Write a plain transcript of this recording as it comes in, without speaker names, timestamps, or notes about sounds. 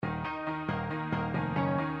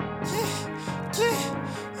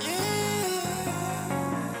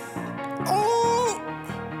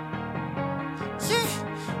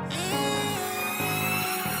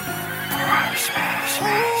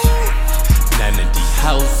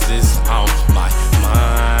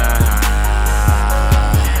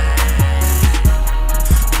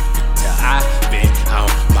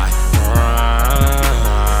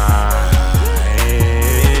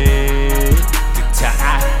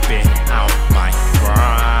on my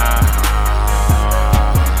grind.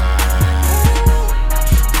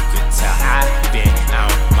 You could tell I've been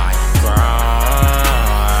on my grind.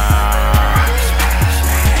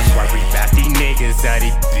 Ain't worried about these niggas or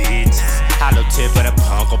these bitches. Hollow tip of the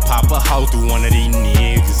punk or pop a hoe through one of these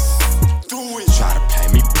niggas. Try to pay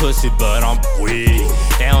me pussy, but I'm weak.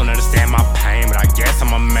 They don't understand my pain, but I guess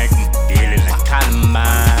I'ma make them feel it like Columbine.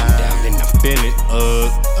 I'm down, then I'm feeling up,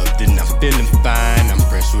 then I'm feeling fine. I'm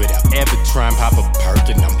fresh without ever trying, pop a perk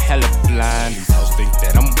and I'm hella blind. These hoes think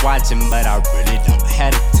that I'm watching, but I really don't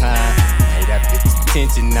have the time. Pay that bitch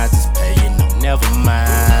attention, I just pay it, no, never mind.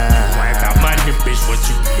 You ain't got money, bitch, what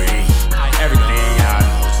you mean? Everything I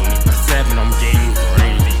know, 24/7, I'm getting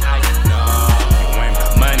green. You ain't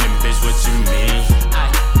got money, bitch, what you mean?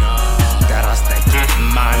 That I stay getting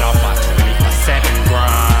mine off my 24/7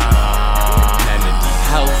 grind. None of these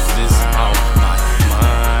houses on my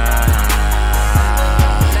mind.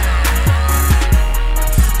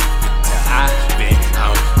 I've been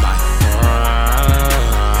on my grind.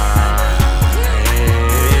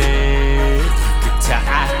 You could tell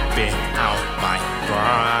I've been on my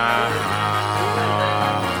grind.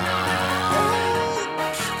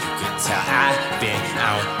 You could tell I've been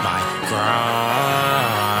on my grind.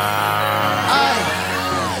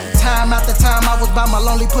 Time after time I was by my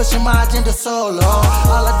lonely pushing my agenda solo.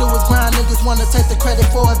 All I do is grind, niggas wanna take the credit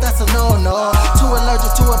for it, that's a no-no. Too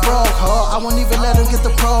allergic to a broke hoe, I won't even let them get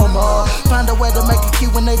the promo. Find a way to make it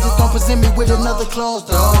cute when they just don't present me with another closed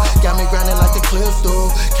door. Got me grinding like the clips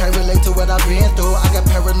do, can't relate to what I've been through. I got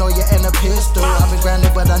paranoia and a pistol, I've been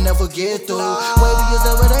grinding but I never get through. Wavy is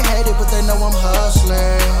there where they hate it, but they know I'm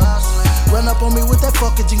hustling. Run up on me with that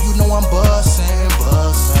fuckage and you know I'm bussin'.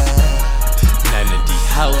 None of these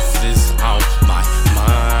houses on my